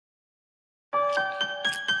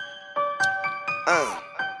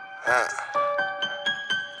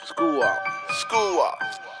School walk. School walk.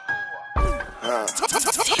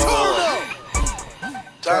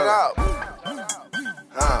 Turn up.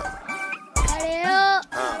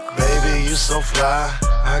 Baby, you so fly,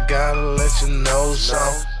 I gotta let you know some.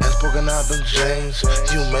 Ass poking out them jeans,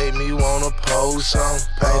 you made me wanna pose some.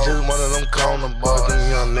 I ain't just one of them corner boys, them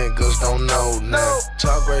young niggas don't know now.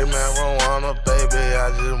 Talk great marijuana, baby, I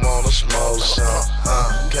just wanna smoke some.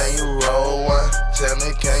 Can you roll one? Tell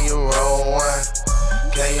me, can you roll one?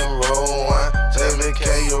 Can you roll one? Tell me,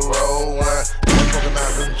 can you roll one? Ass poking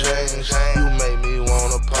out them jeans, you made me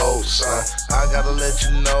wanna pose some. I gotta let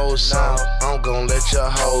you know some. I'm gon' let you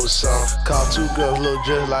hold some. Call two girls look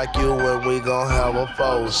just like you and we gon' have a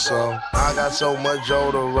foursome. I got so much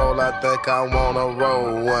Joe to roll, I think I wanna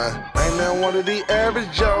roll one. Ain't that one of the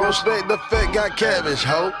average Joe. Respect the fact, got cabbage,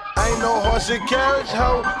 ho. Ain't no horse and carriage,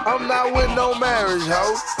 ho. I'm not with no marriage,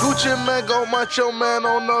 ho. Gucci man go macho man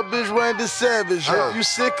on the bitch Randy Savage, ho. You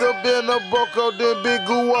sick of being a broco, then Big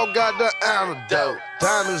Guo got the antidote.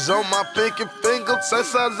 Diamonds on my pinky finger, same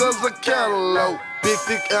size as a cantaloupe. Big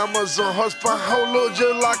thick Amazon horsepower, whole look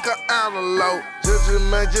just like an antelope. Judging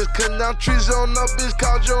man just cutting down trees on a bitch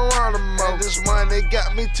called Geronimo. And this money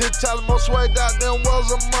got me 10 times more swagged out than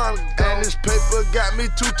was a month ago. And this paper got me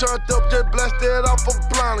too turned up, just blasted off a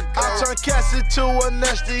blind ago. I turned Cassie to a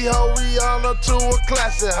nasty hoe, Rihanna to a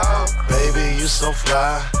classy hoe. Baby, you so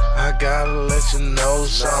fly, I gotta let you know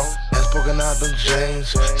some. Ass poking out them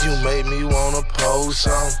jeans, you made me wanna pose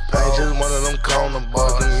some. I ain't just one of them corner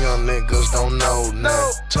boys, them young niggas don't know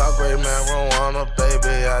now. Talk great marijuana,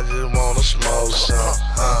 baby, I just wanna smoke some.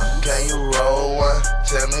 Can you roll one?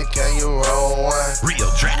 Tell me, can you roll one? Real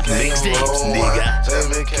trap mixtapes, nigga. Tell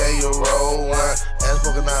me, can you roll one? Ass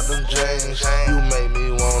poking out them jeans, you made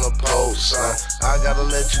me wanna pose some. I gotta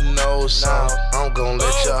let you know some. I'm gon'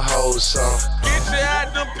 let you hold some. Get you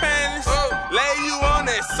out them panties, lay you on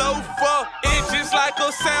that sofa. It's just like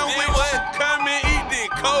a sandwich. Come and eat the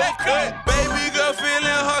cold cut. Baby girl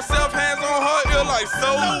feeling herself, hands on her ear like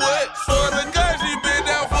so what? For the girl she been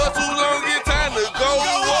down for too long, it's time to go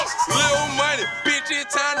up. Little money, bitch, it's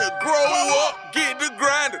time to grow up. Get the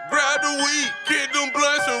grinder, grab the weed, get them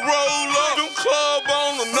blunts and roll up. Them club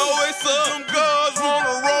on the know it's up. Them girls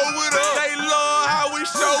wanna roll with us. They love how we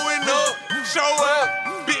showing up. Show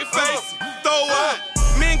up, big face, throw up.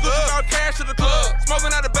 Me and Gucci got cash to the club.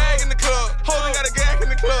 Smoking out a bag in the club. Holding got a gag in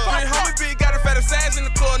the club. Three homie big got a fat ass in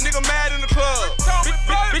the club. Nigga mad in the club.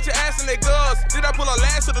 Bitch your ass in they guts. Did I pull our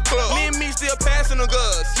last to the club? Me and me still passing the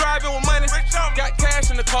guts. Driving with money, got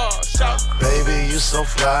cash in the car. Shop. Baby, you so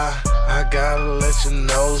fly, I gotta let you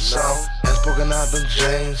know some. Ass poking out them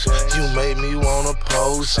jeans, you made me wanna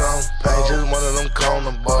pose some. I ain't just one of them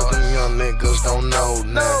corner boys, them young niggas don't know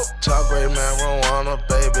now. Talk great marijuana,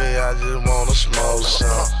 baby, I just wanna smoke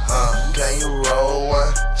some. Can you roll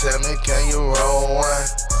one? Tell me, can you roll one?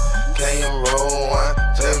 Can you roll one?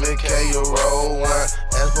 Tell me, can you roll one?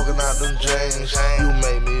 Ass poking out them jeans, you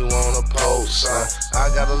made me wanna pose some. I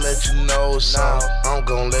gotta let you know some. I'm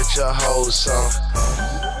gon' let you hold some.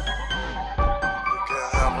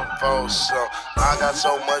 I got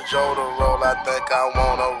so much Joe to roll, I think I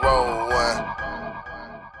wanna roll one.